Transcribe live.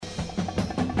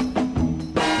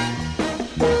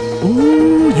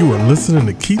You are listening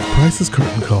to Keith Price's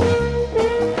Curtain Call.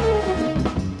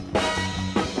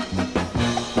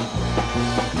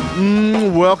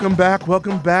 Welcome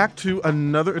back to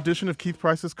another edition of Keith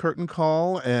Price's Curtain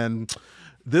Call. And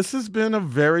this has been a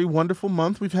very wonderful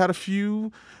month. We've had a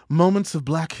few moments of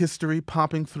Black history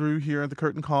popping through here at the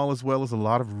Curtain Call, as well as a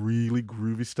lot of really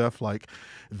groovy stuff like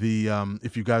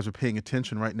if you guys are paying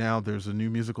attention right now, there's a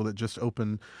new musical that just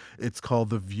opened. It's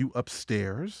called The View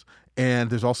Upstairs. And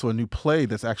there's also a new play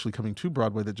that's actually coming to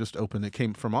Broadway that just opened. It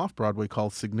came from off-Broadway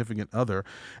called Significant Other.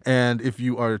 And if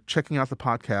you are checking out the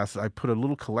podcast, I put a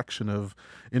little collection of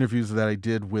interviews that I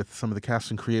did with some of the cast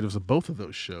and creatives of both of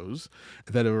those shows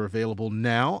that are available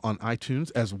now on iTunes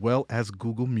as well as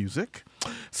Google Music.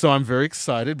 So I'm very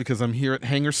excited because I'm here at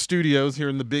Hanger Studios here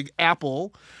in the Big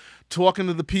Apple talking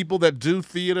to the people that do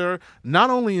theater not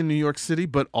only in New York City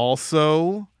but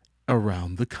also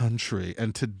around the country.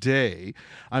 And today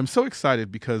I'm so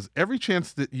excited because every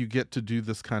chance that you get to do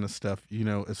this kind of stuff, you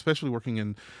know, especially working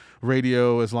in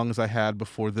radio as long as I had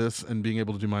before this and being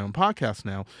able to do my own podcast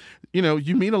now, you know,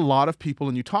 you meet a lot of people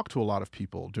and you talk to a lot of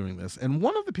people doing this. And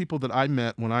one of the people that I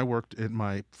met when I worked at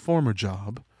my former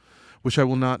job, which I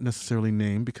will not necessarily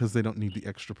name because they don't need the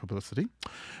extra publicity.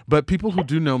 But people who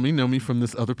do know me from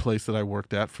this other place that I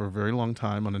worked at for a very long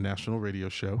time on a national radio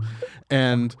show.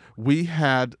 And we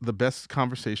had the best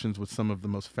conversations with some of the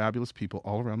most fabulous people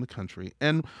all around the country.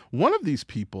 And one of these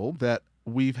people that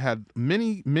we've had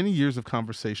many, many years of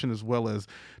conversation, as well as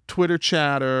Twitter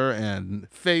chatter and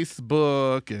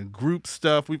Facebook and group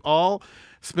stuff. We've all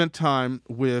spent time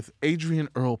with Adrienne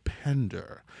Earl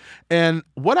Pender. And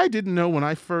what I didn't know when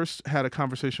I first had a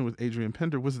conversation with Adrienne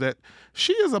Pender was that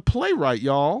she is a playwright,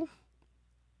 y'all.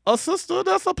 A sister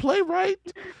that's a playwright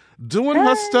doing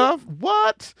her stuff.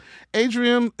 What?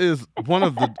 Adrienne is one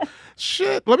of the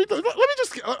shit. Let me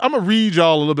just, I'm going to read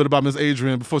y'all a little bit about Miss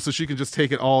Adrienne before so she can just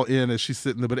take it all in as she's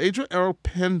sitting there. But Adrienne Earl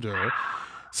Pender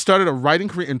started a writing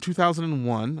career in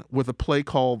 2001 with a play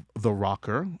called The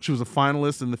Rocker. She was a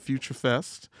finalist in the Future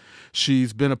Fest.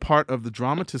 She's been a part of the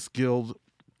Dramatists Guild,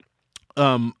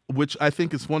 which I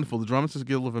think is wonderful. The Dramatists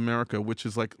Guild of America, which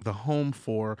is like the home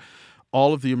for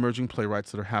all of the emerging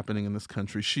playwrights that are happening in this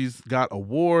country. She's got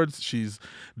awards. She's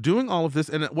doing all of this.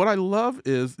 And what I love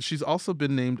is she's also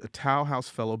been named a Tow House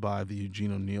Fellow by the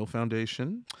Eugene O'Neill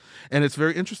Foundation. And it's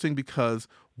very interesting because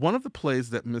one of the plays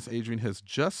that Miss Adrienne has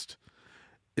just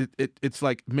it's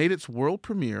like made its world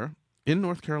premiere in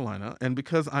North Carolina, and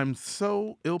because I'm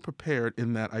so ill prepared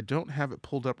in that I don't have it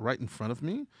pulled up right in front of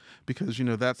me, because you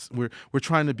know that's we're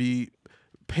trying to be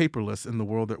paperless in the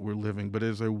world that we're living, but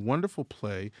it's a wonderful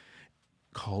play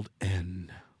called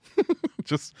N.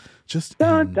 just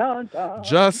dun, N. dun, dun.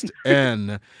 Just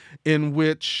N, in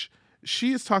which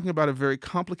she is talking about a very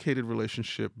complicated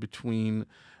relationship between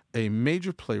a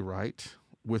major playwright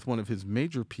with one of his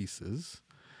major pieces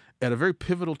at a very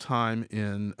pivotal time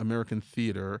in American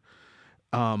theater,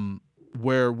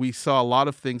 where we saw a lot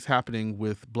of things happening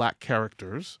with Black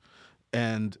characters,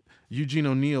 and Eugene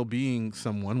O'Neill being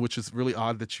someone, which is really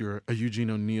odd that you're a Eugene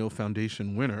O'Neill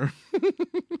Foundation winner,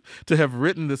 to have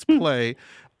written this play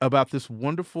about this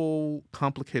wonderful,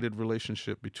 complicated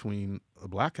relationship between a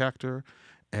Black actor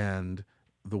and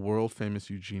the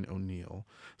world-famous Eugene O'Neill.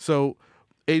 So,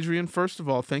 Adrienne, first of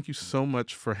all, thank you so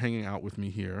much for hanging out with me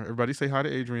here. Everybody say hi to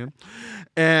Adrienne.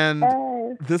 And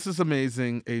This is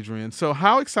amazing, Adrienne. So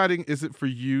how exciting is it for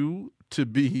you to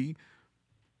be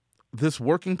this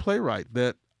working playwright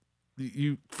that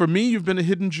for me, you've been a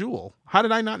hidden jewel. How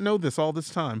did I not know this all this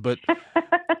time? But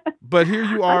here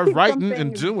you are writing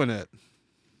and doing it.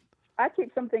 I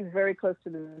keep some things very close to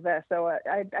the vest. So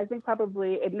I think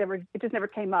probably it just never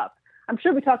came up. I'm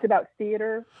sure we talked about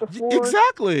theater before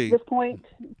this point,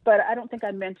 but I don't think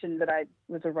I mentioned that I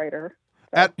was a writer.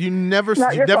 So. You never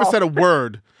said a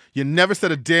word. You never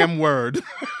said a damn word.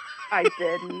 I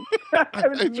didn't. It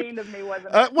was mean of me,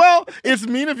 wasn't it? Well, it's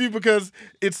mean of you because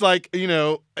it's like, you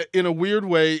know, in a weird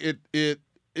way,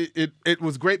 it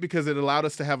was great because it allowed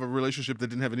us to have a relationship that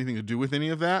didn't have anything to do with any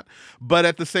of that. But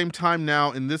at the same time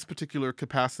now, in this particular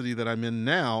capacity that I'm in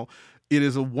now, it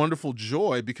is a wonderful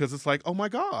joy because it's like, oh my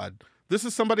God, this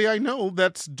is somebody I know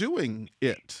that's doing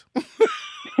it.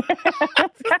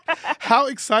 How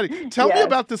exciting. Tell me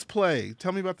about this play.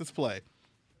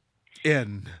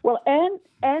 N. Well, N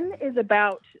is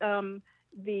about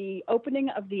the opening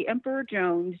of the Emperor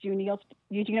Jones,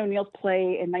 Eugene O'Neill's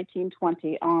play in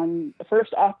 1920 on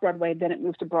first off-Broadway, then it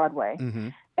moved to Broadway. Mm-hmm.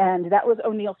 And that was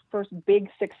O'Neill's first big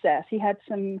success. He had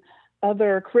some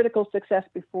other critical success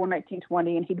before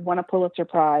 1920, and he'd won a Pulitzer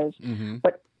Prize. Mm-hmm.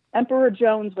 But Emperor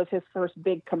Jones was his first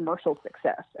big commercial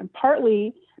success, and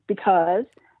partly because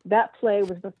that play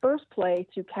was the first play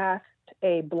to cast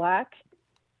a Black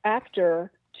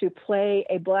actor to play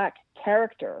a Black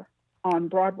character on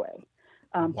Broadway.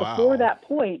 Wow. Before that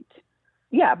point,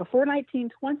 before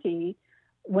 1920,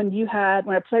 when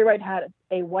a playwright had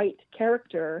a white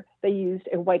character, they used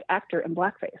a white actor in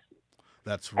blackface.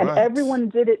 That's right. And everyone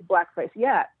did it blackface.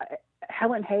 Yeah,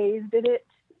 Helen Hayes did it.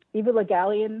 Eva Le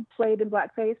Gallienne played in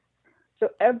blackface. So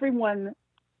everyone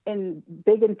in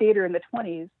theater in the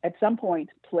 20s at some point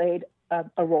played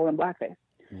a role in blackface.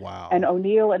 Wow. And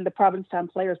O'Neill and the Provincetown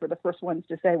Players were the first ones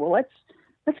to say, well, let's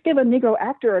give a Negro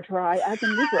actor a try as a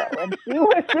Negro and see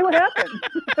what happens.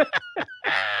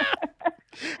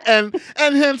 and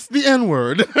hence the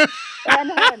N-word.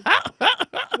 And hence,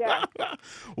 yeah.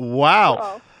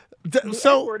 Wow. The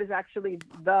N-word is actually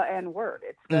the N-word.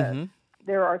 It's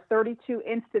there are 32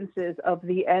 instances of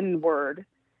the N-word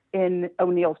in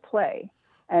O'Neill's play.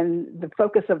 And the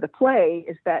focus of the play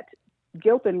is that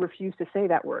Gilpin refused to say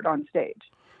that word on stage.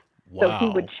 Wow. So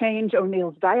he would change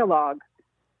O'Neill's dialogue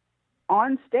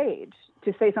on stage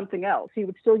to say something else. He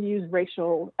would still use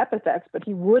racial epithets, but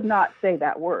he would not say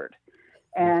that word.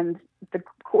 And the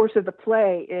course of the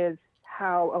play is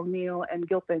how O'Neill and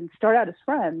Gilpin start out as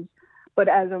friends, but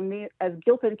as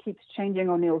Gilpin keeps changing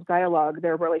O'Neill's dialogue,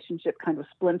 their relationship kind of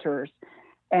splinters,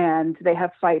 and they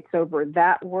have fights over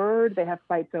that word. They have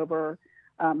fights over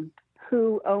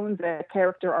who owns a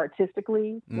character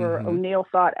artistically, where O'Neill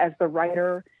thought as the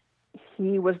writer,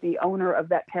 he was the owner of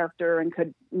that character and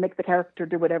could make the character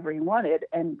do whatever he wanted.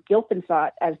 And Gilpin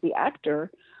thought as the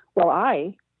actor, well,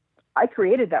 I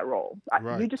created that role.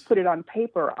 Right. You just put it on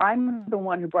paper. I'm the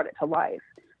one who brought it to life.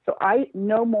 So I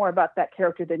know more about that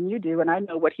character than you do, and I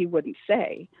know what he wouldn't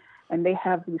say. And they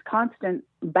have these constant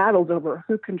battles over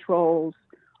who controls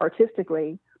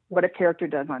artistically what a character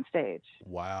does on stage.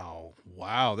 Wow.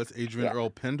 That's Adrienne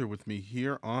Earle Pender with me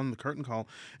here on the Curtain Call.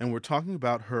 And we're talking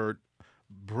about her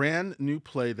brand new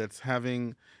play that's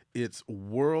having its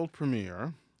world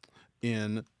premiere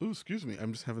in, excuse me,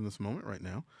 I'm just having this moment right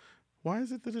now. Why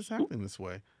is it that it's happening this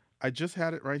way? I just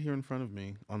had it right here in front of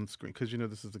me on the screen, because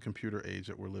this is the computer age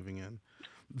that we're living in.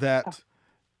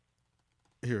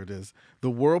 Here it is. The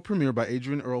world premiere by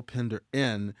Adrienne Earle Pender,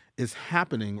 N, is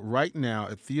happening right now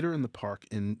at Theater in the Park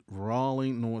in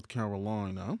Raleigh, North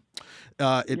Carolina.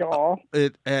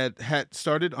 It had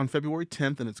started on February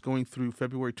 10th, and it's going through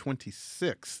February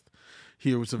 26th.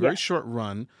 Here was a very short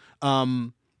run.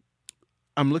 I'm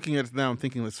looking at it now. I'm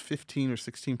thinking it's 15 or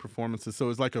 16 performances. So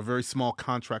it's like a very small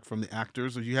contract from the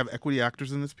actors. Do you have equity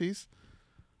actors in this piece?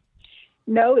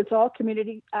 No, it's all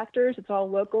community actors. It's all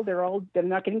local. They're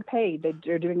not getting paid.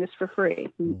 They're doing this for free.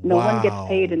 No one gets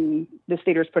paid in this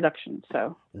theater's production.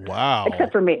 So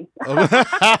except for me.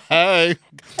 Hey,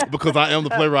 because I am the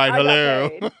playwright.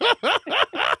 Hello.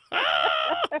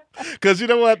 Because you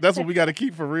know what? That's what we got to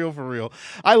keep for real.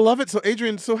 I love it. So,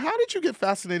 Adrienne, how did you get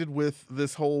fascinated with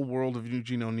this whole world of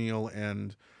Eugene O'Neill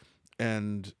and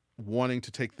wanting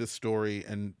to take this story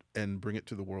and bring it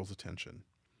to the world's attention?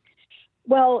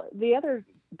 Well, the other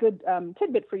good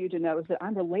tidbit for you to know is that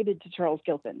I'm related to Charles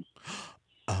Gilpin.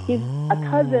 He's a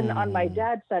cousin on my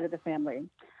dad's side of the family,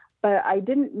 but I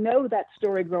didn't know that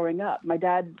story growing up. My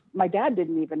dad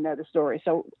didn't even know the story,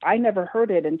 so I never heard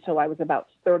it until I was about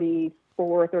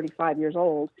 34, 35 years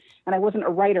old, and I wasn't a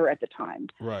writer at the time.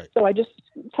 Right. So I just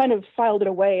kind of filed it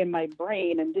away in my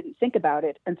brain and didn't think about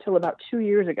it until about 2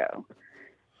 years ago.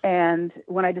 And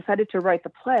when I decided to write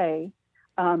the play,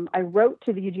 I wrote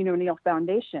to the Eugene O'Neill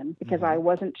Foundation because I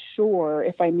wasn't sure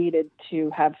if I needed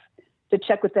to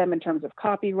check with them in terms of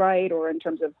copyright or in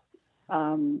terms of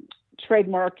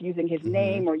trademark using his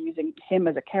name or using him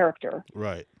as a character.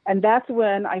 Right. And that's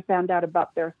when I found out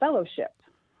about their fellowship.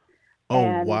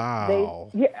 Oh,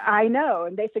 wow. I know.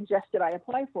 And they suggested I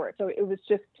apply for it. So it was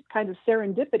just kind of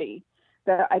serendipity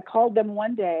that I called them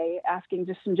one day asking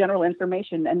just some general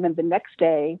information. And then the next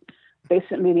day they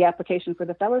sent me the application for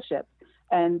the fellowship.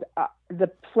 And the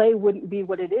play wouldn't be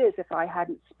what it is if I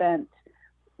hadn't spent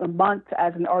a month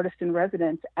as an artist in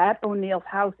residence at O'Neill's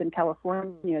house in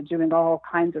California doing all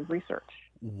kinds of research.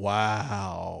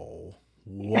 Wow.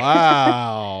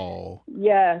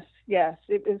 Yes.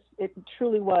 It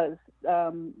truly was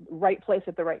right place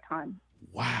at the right time.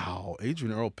 Wow,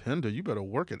 Adrienne Earle Pender, you better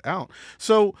work it out.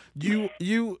 So you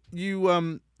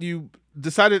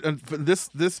decided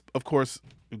this, of course,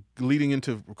 leading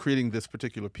into creating this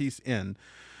particular piece in.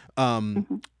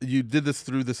 You did this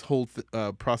through this whole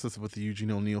process with the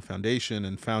Eugene O'Neill Foundation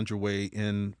and found your way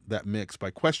in that mix by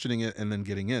questioning it and then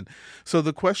getting in. So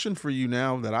the question for you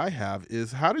now that I have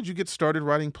is, how did you get started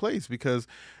writing plays? Because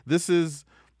this is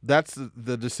that's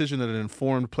the decision that an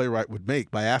informed playwright would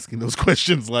make by asking those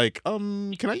questions like,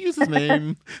 can I use his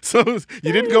name? So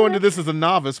you didn't go into this as a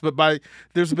novice, but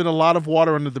there's been a lot of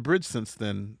water under the bridge since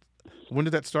then. When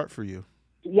did that start for you?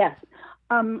 Yes.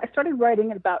 I started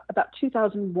writing in about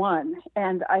 2001,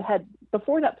 and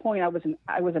before that point I was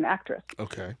an actress.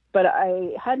 Okay. But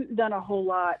I hadn't done a whole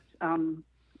lot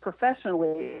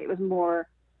professionally. It was more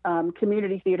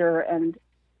community theater and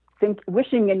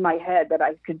wishing in my head that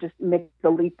I could just make the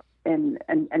leap and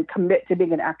commit to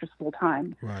being an actress full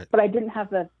time. Right. But I didn't have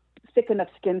the thick enough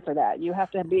skin for that. You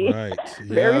have to be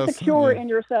very secure in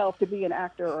yourself to be an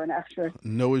actor or an actress.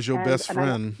 No is your best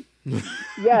friend.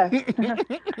 Yes.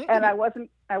 And I wasn't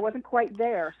quite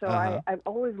there. So I've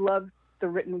always loved the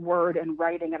written word and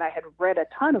writing, and I had read a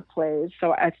ton of plays.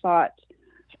 So I thought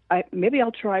maybe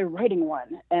I'll try writing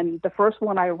one. And the first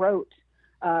one I wrote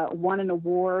won an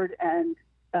award and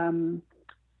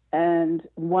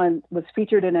one was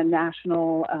featured in a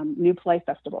national new play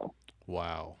festival.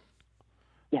 Wow.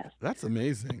 Yes. That's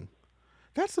amazing.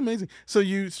 That's amazing. So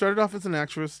you started off as an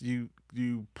actress. You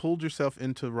pulled yourself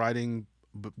into writing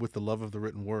with the love of the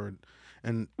written word,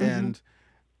 and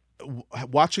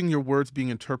watching your words being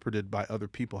interpreted by other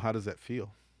people. How does that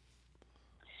feel?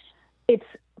 It's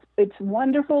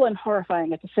wonderful and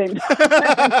horrifying at the same time.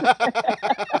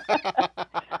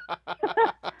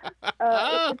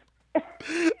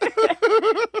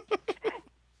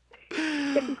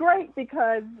 It's great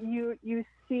because you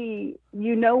see,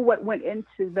 what went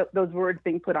into those words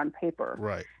being put on paper.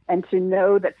 Right. And to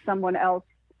know that someone else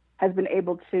has been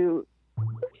able to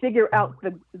figure out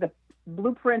the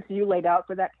blueprints you laid out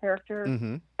for that character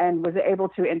and was able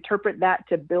to interpret that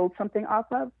to build something off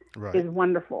of is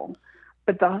wonderful.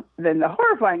 But then the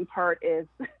horrifying part is,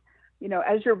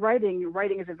 as you're writing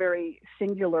is a very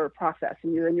singular process,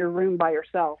 and you're in your room by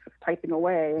yourself typing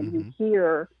away, and you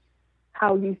hear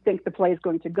how you think the play is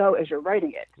going to go as you're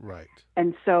writing it. Right.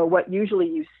 And so what usually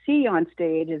you see on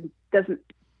stage doesn't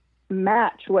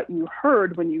match what you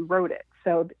heard when you wrote it.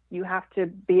 So you have to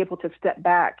be able to step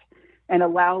back and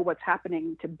allow what's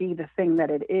happening to be the thing that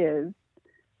it is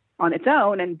on its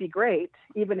own and be great,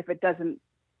 even if it doesn't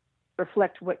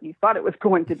reflect what you thought it was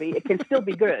going to be. It can still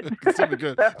be good. It can still be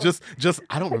good. So, just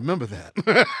I don't remember that.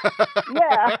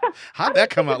 Yeah. How'd that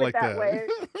come out like that? Way.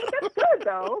 That's good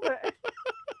though.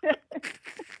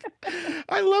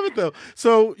 I love it though.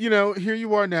 So, here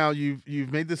you are now.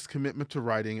 You've made this commitment to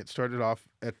writing. It started off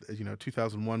at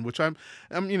 2001, which I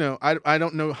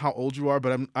don't know how old you are,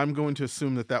 but I'm going to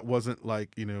assume that wasn't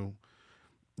like, you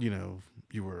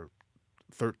were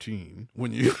 13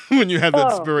 when you had the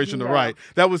inspiration to write.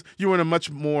 You were in a much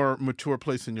more mature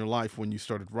place in your life when you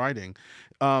started writing.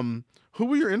 Who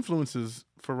were your influences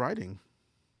for writing?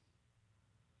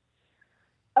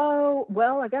 Oh,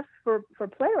 well, I guess for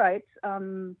playwrights,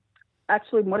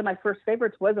 actually one of my first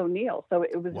favorites was O'Neill. So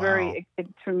it was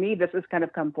for me, this has kind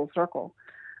of come full circle.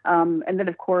 And then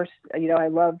of course, I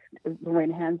loved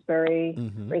Lorraine Hansberry,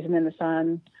 Raisin in the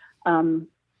Sun.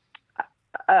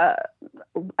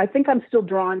 I think I'm still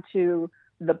drawn to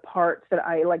the parts that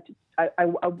I liked.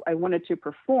 I wanted to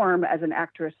perform as an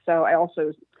actress. So I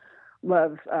also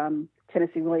love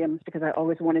Tennessee Williams because I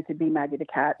always wanted to be Maggie the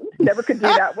Cat. Never could do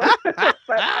that one, but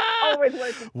I always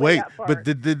wanted to play that part. But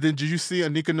did you see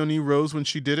Anika Noni Rose when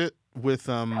she did it with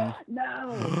No.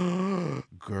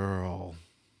 Girl.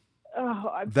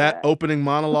 Oh, that opening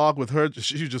monologue with her,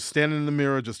 she was just standing in the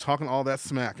mirror, just talking all that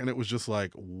smack, and it was just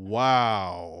like,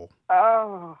 wow.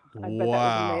 Oh, I bet that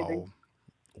was amazing.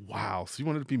 Wow. So you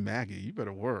wanted to be Maggie? You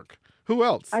better work. Who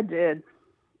else? I did.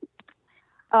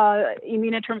 You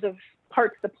mean in terms of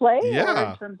parts of the play,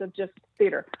 or in terms of just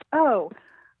theater? Oh,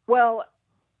 well,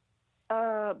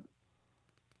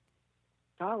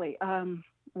 golly.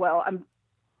 Well,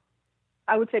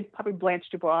 I would say probably Blanche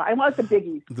Dubois. I was the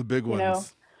biggies. The big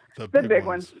ones. The big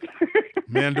ones.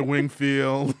 Amanda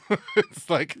Wingfield. It's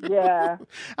like,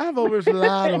 I've always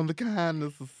relied on the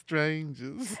kindness of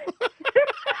strangers.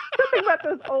 Something about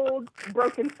those old,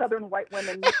 broken Southern white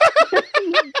women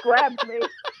grabs me.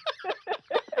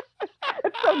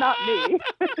 It's so not me.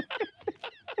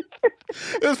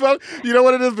 It's probably, you know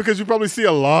what it is? Because you probably see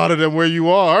a lot of them where you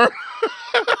are.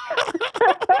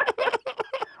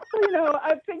 Well,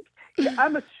 I think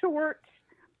I'm a short,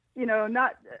 I'm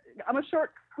a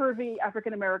short, curvy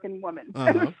African-American woman. So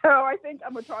I think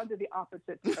I'm drawn to the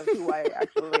opposite of who I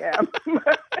actually am.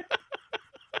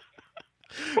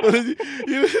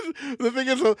 The thing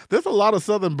is, there's a lot of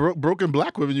Southern broken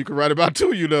black women you can write about too,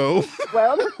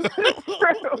 Well, that's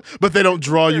true. But they don't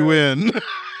draw you in.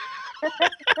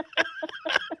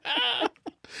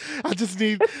 I just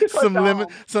need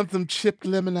some chipped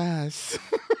lemon ice.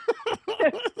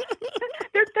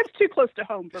 close to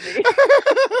home for me.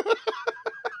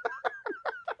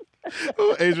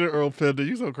 Oh, Adrienne Earl Pender,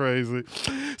 you're so crazy.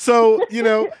 So,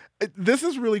 this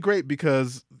is really great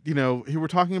because, we're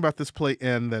talking about this play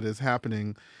N that is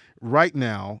happening right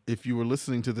now. If you were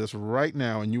listening to this right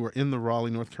now and you were in the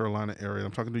Raleigh, North Carolina area,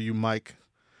 I'm talking to you, Mike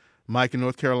in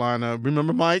North Carolina.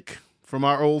 Remember Mike from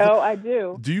our old... Oh, I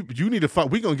do. You need to find...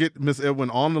 We're going to get Miss Edwin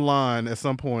on the line at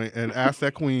some point and ask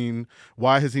that queen,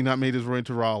 why has he not made his way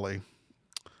to Raleigh?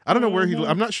 I don't know where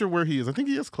I'm not sure where he is. I think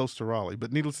he is close to Raleigh,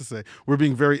 but needless to say, we're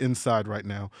being very inside right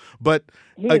now. But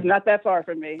he's not that far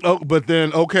from me. Oh, but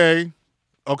then okay,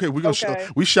 we're gonna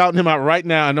we shouting him out right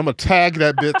now, and I'm gonna tag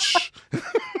that bitch.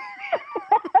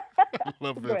 I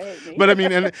love it. But I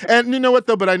mean, and you know what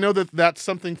though? But I know that that's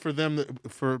something for them,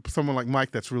 for someone like Mike,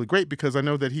 that's really great because I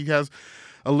know that he has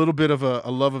a little bit of a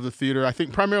love of the theater, I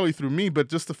think primarily through me, but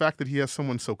just the fact that he has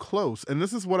someone so close. And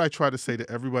this is what I try to say to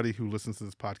everybody who listens to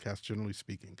this podcast, generally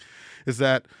speaking, is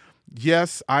that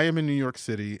yes, I am in New York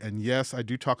City, and yes, I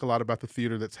do talk a lot about the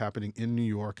theater that's happening in New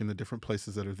York and the different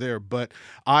places that are there, but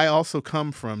I also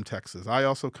come from Texas. I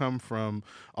also come from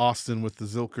Austin with the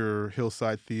Zilker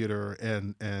Hillside Theater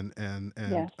and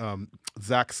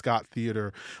Zach Scott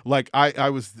Theater. Like I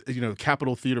was,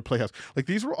 Capitol Theater Playhouse. Like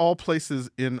these were all places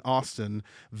in Austin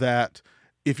that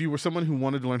if you were someone who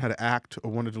wanted to learn how to act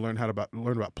or wanted to learn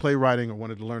about playwriting or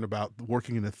wanted to learn about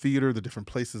working in a theater, the different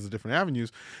places, the different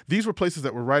avenues, these were places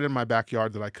that were right in my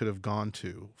backyard that I could have gone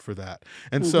to for that.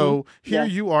 And so here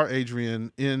you are,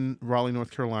 Adrienne, in Raleigh,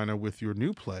 North Carolina with your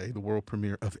new play, the world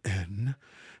premiere of N,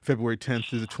 February 10th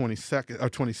through the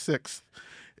 26th,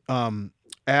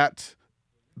 at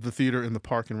the theater in the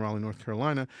park in Raleigh, North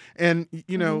Carolina. And,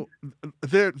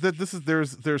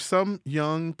 there's some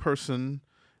young person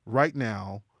right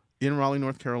now in Raleigh,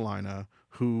 North Carolina,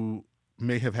 who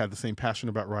may have had the same passion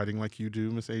about writing like you do,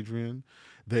 Miss Adrienne.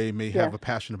 They may have a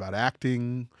passion about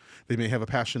acting. They may have a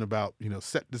passion about,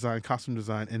 set design, costume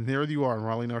design. And there you are in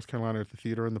Raleigh, North Carolina at the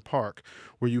theater in the park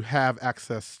where you have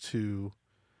access to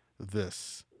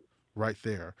this right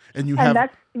there. And you have...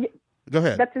 Go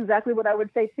ahead. That's exactly what I would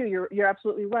say too. You're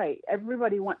absolutely right.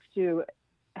 Everybody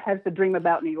has the dream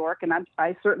about New York, and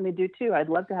I certainly do too. I'd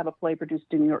love to have a play produced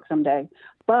in New York someday,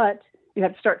 but you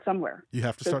have to start somewhere. You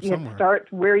have to start somewhere. Have to start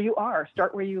where you are,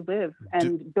 start where you live,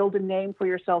 and build a name for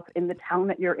yourself in the town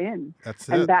that you're in. That's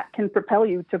it. And that can propel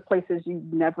you to places you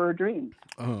never dreamed.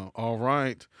 Oh, all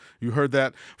right. You heard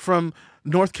that from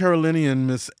North Carolinian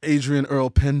Miss Adrienne Earl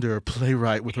Pender,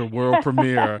 playwright with her world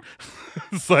premiere.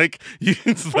 It's like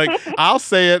I'll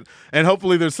say it, and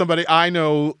hopefully there's somebody I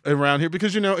know around here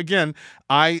because again,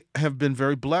 I have been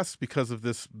very blessed because of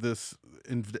this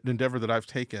endeavor that I've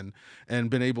taken and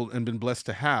been blessed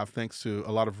to have, thanks to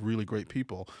a lot of really great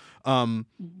people.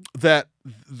 That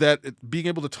being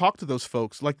able to talk to those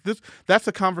folks like this, that's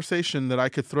a conversation that I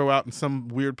could throw out in some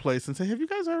weird place and say, "Have you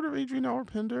guys heard of Adrienne Earl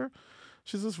Pender?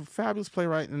 She's this fabulous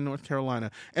playwright in North Carolina."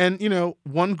 And,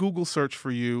 one Google search for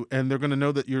you, and they're going to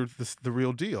know that you're the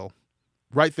real deal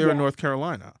right there in North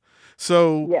Carolina.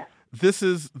 So this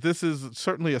is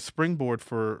certainly a springboard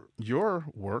for your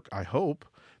work, I hope,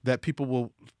 that people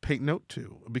will take note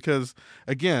to. Because,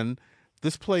 again,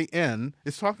 this play N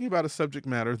is talking about a subject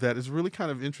matter that is really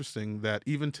kind of interesting, that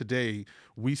even today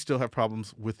we still have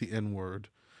problems with the N-word.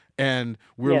 And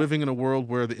we're living in a world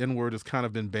where the N-word has kind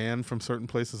of been banned from certain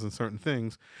places and certain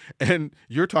things. And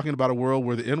you're talking about a world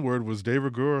where the N-word was de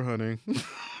rigueur, honey.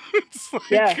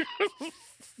 Yeah.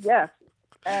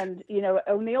 And,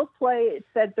 O'Neill's play, it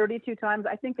said 32 times.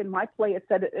 I think in my play it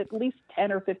said at least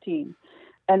 10 or 15.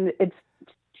 And it's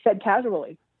said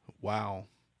casually. Wow.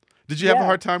 Did you have a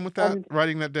hard time with that,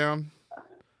 writing that down?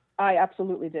 I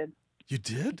absolutely did. You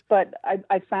did? But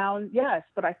I found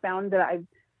that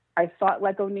I thought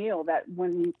like O'Neill, that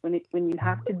when you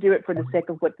have to do it for the sake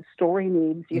of what the story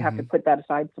needs, you have to put that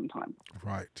aside sometimes.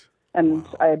 Right. And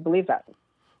I believe that.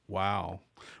 Wow.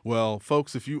 Well,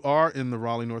 folks, if you are in the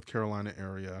Raleigh, North Carolina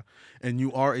area and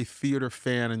you are a theater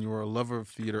fan and you are a lover of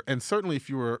theater, and certainly if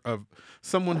you are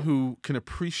someone who can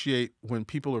appreciate when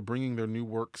people are bringing their new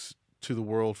works to the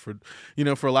world for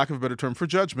lack of a better term, for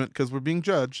judgment, because we're being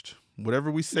judged.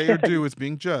 Whatever we say or do is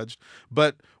being judged,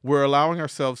 but we're allowing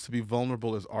ourselves to be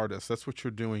vulnerable as artists. That's what you're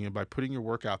doing. And by putting your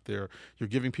work out there, you're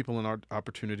giving people an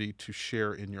opportunity to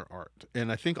share in your art.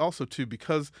 And I think also too,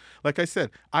 because like I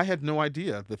said, I had no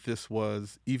idea that this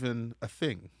was even a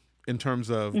thing. in terms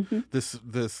of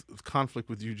this conflict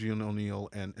with Eugene O'Neill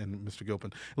and Mr.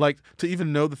 Gilpin. Like, to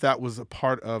even know that was a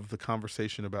part of the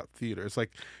conversation about theater. It's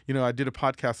like, I did a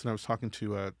podcast and I was talking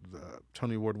to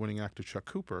Tony Award-winning actor Chuck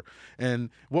Cooper. And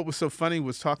what was so funny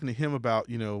was talking to him about,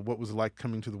 what was it like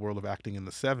coming to the world of acting in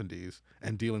the 70s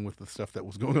and dealing with the stuff that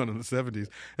was going on in the 70s.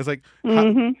 It's like,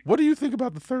 what do you think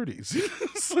about the 30s?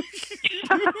 It's like,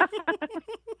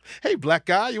 hey, black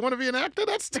guy, you want to be an actor?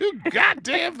 That's too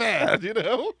goddamn bad,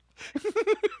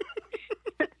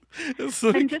 It's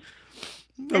like,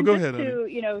 go ahead.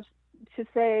 To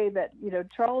say that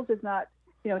Charles is not,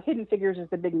 Hidden Figures is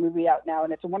the big movie out now,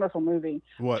 and it's a wonderful movie.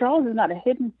 What? Charles is not a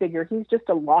hidden figure; he's just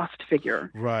a lost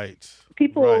figure. Right.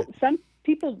 Some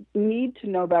people need to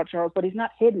know about Charles, but he's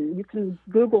not hidden. You can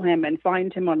Google him and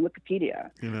find him on Wikipedia.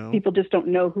 People just don't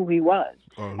know who he was.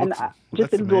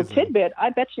 Just a little tidbit, I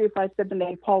bet you if I said the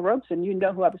name Paul Robeson, you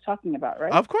know who I was talking about,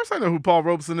 right? Of course I know who Paul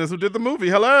Robeson is, who did the movie.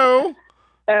 Hello.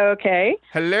 Okay.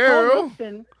 Hello.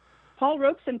 Paul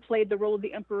Robeson played the role of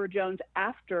the Emperor Jones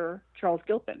after Charles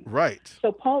Gilpin. Right.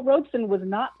 So Paul Robeson was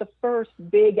not the first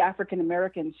big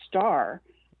African-American star.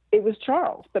 It was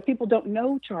Charles, but people don't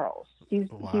know Charles. He's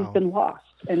been lost,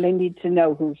 and they need to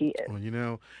know who he is.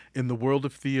 Well, in the world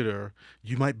of theater,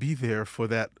 you might be there for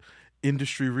that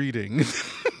industry reading.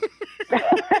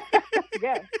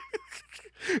 Yes.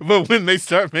 But when they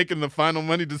start making the final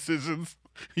money decisions,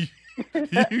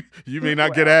 you may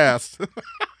not get asked.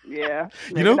 Yeah,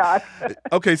 not.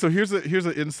 Okay, so here's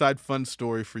an inside fun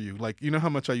story for you. Like, how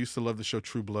much I used to love the show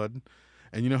True Blood?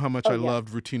 And you know how much I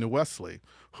loved Rutina Wesley,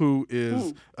 who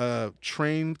is a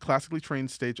classically trained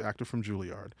stage actor from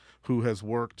Juilliard, who has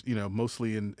worked,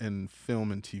 mostly in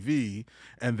film and TV.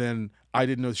 And then I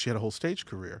didn't know she had a whole stage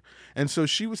career. And so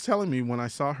she was telling me when I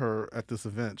saw her at this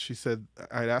event, she said,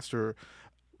 I'd asked her,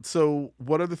 so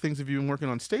what other things have you been working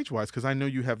on stage-wise? Because I know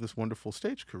you have this wonderful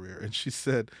stage career. And she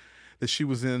said that she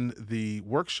was in the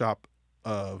workshop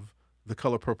of The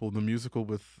Color Purple, the musical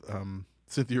with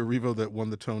Cynthia Erivo that won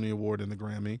the Tony Award and the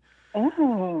Grammy.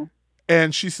 Oh.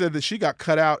 And she said that she got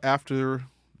cut out after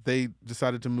they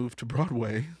decided to move to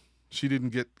Broadway. She didn't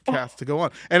get cast to go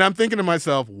on. And I'm thinking to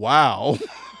myself, wow.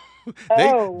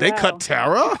 They cut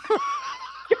Tara?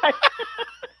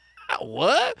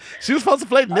 What? She was supposed to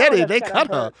play Nettie. They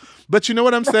cut her. But you know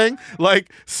what I'm saying?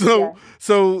 Like, so,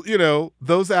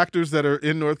 those actors that are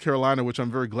in North Carolina, which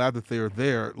I'm very glad that they are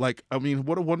there, like, I mean,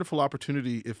 what a wonderful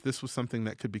opportunity if this was something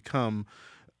that could become,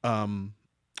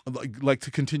 like to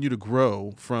continue to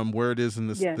grow from where it is in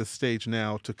this stage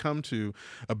now to come to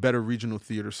a better regional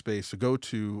theater space, to go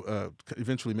to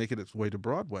eventually make it its way to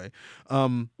Broadway.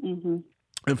 And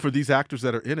for these actors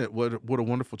that are in it, what a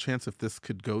wonderful chance if this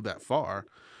could go that far.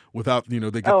 Without, they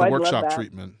get the workshop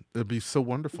treatment. It'd be so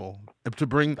wonderful to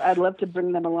bring. I'd love to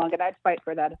bring them along, and I'd fight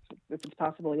for that if it's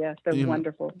possible. Yes, they're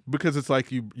wonderful. Because it's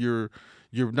like you're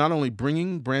not only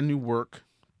bringing brand new work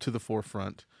to the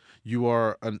forefront, you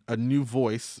are a new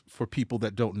voice for people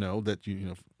that don't know that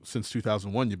since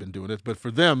 2001 you've been doing it. But for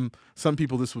them, some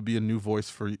people, this would be a new voice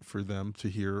for them to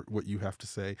hear what you have to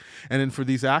say. And then for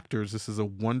these actors, this is a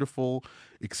wonderful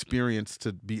experience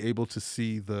to be able to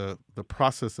see the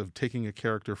process of taking a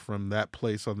character from that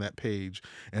place on that page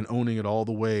and owning it all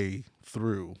the way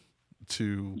through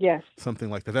to something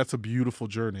like that. That's a beautiful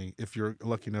journey if you're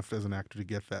lucky enough as an actor to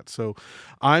get that. So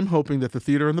I'm hoping that the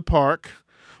Theater in the Park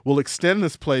will extend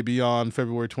this play beyond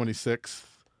February 26th.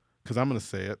 Because I'm going to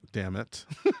say it, damn it.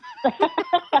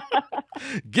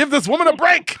 Give this woman a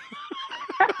break.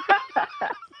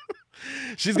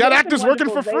 She's got actors working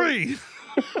for free.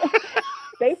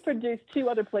 They've produced 2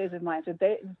 other plays of mine. So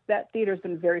that theater's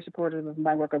been very supportive of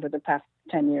my work over the past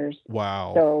 10 years.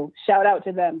 Wow. So shout out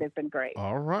to them. They've been great.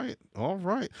 All right.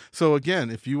 So again,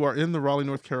 if you are in the Raleigh,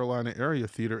 North Carolina area,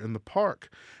 Theater in the Park,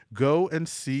 go and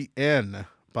see N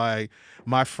by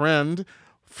my friend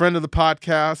of the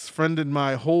podcast, friend in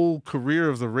my whole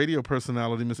career as a radio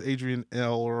personality, Miss Adrienne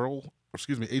Earl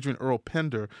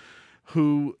Pender,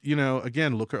 who,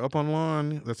 again, look her up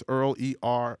online. That's Earl,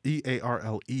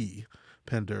 E-A-R-L-E,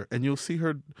 Pender. And you'll see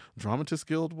her Dramatist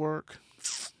Guild work,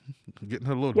 getting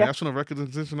her little national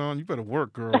recognition on. You better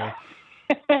work, girl.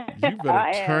 You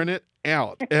better turn it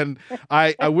out. And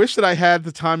I wish that I had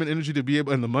the time and energy to be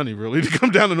able, and the money really, to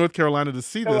come down to North Carolina to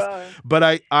see this.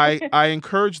 But I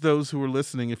encourage those who are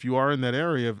listening, if you are in that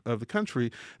area of the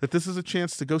country, that this is a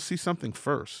chance to go see something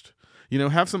first.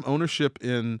 Have some ownership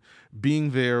in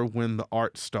being there when the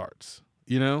art starts.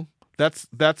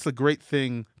 That's a great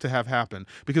thing to have happen.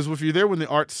 Because if you're there when the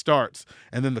art starts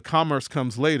and then the commerce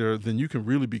comes later, then you can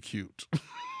really be cute.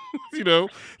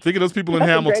 Think of those people in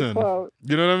Hamilton.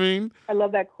 You know what I mean? I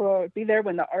love that quote. Be there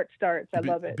when the art starts. I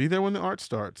love it. Be there when the art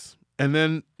starts. And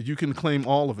then you can claim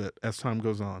all of it as time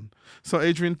goes on. So,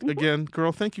 Adrienne, again,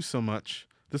 girl, thank you so much.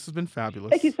 This has been fabulous.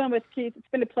 Thank you so much, Keith. It's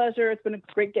been a pleasure. It's been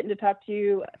great getting to talk to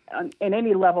you in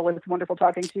any level. It's wonderful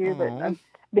talking to you. But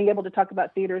being able to talk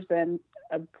about theater has been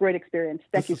a great experience.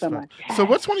 Thank you so much. So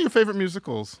what's one of your favorite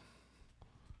musicals,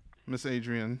 Miss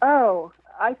Adrienne? Oh,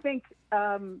 I think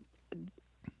I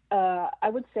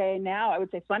would say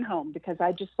Fun Home, because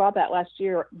I just saw that last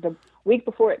year. The week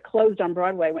before it closed on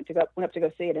Broadway, went up to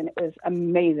go see it, and it was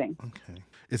amazing. Okay.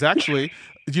 It's actually,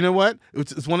 you know what?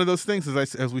 It's one of those things,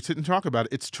 as we sit and talk about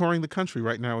it, it's touring the country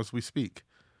right now as we speak.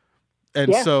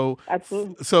 And so,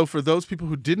 absolutely. So for those people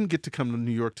who didn't get to come to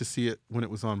New York to see it when it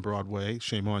was on Broadway,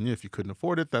 shame on you if you couldn't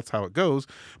afford it. That's how it goes.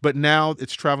 But now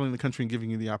it's traveling the country and giving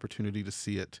you the opportunity to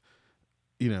see it.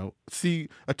 See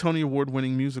a Tony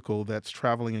Award-winning musical that's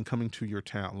traveling and coming to your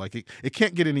town. Like it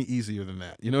can't get any easier than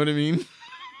that. You know what I mean?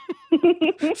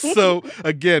 So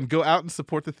again, go out and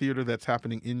support the theater that's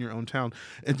happening in your own town,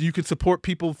 and you can support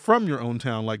people from your own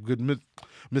town, like good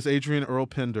Miss Adrienne Earl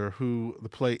Pender, who the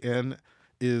play N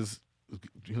is.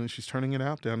 She's turning it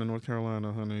out down in North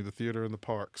Carolina, honey. The theater in the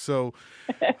park. So,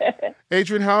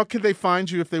 Adrienne, how can they find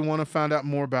you if they want to find out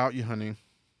more about you, honey?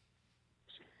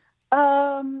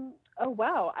 Oh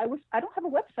wow! I don't have a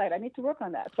website. I need to work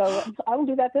on that. So I will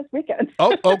do that this weekend.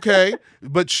 Oh, okay.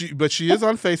 But she is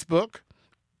on Facebook.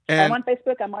 I'm on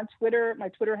Facebook. I'm on Twitter. My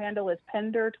Twitter handle is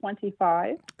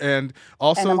Pender25. And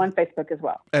I'm on Facebook as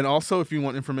well. And also, if you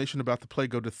want information about the play,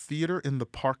 go to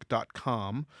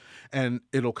theaterinthepark.com, and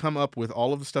it'll come up with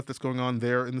all of the stuff that's going on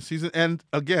there in the season. And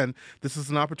again, this is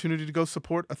an opportunity to go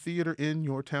support a theater in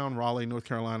your town, Raleigh, North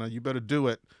Carolina. You better do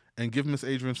it and give Miss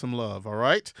Adrienne some love, all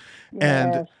right? Yes.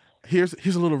 And here's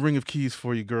a little ring of keys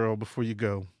for you, girl, before you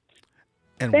go.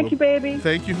 And thank you, baby.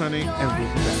 Thank you, honey. Your and we'll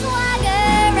be back. swagger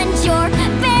and your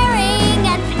bearing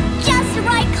and just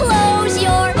right clothes,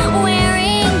 your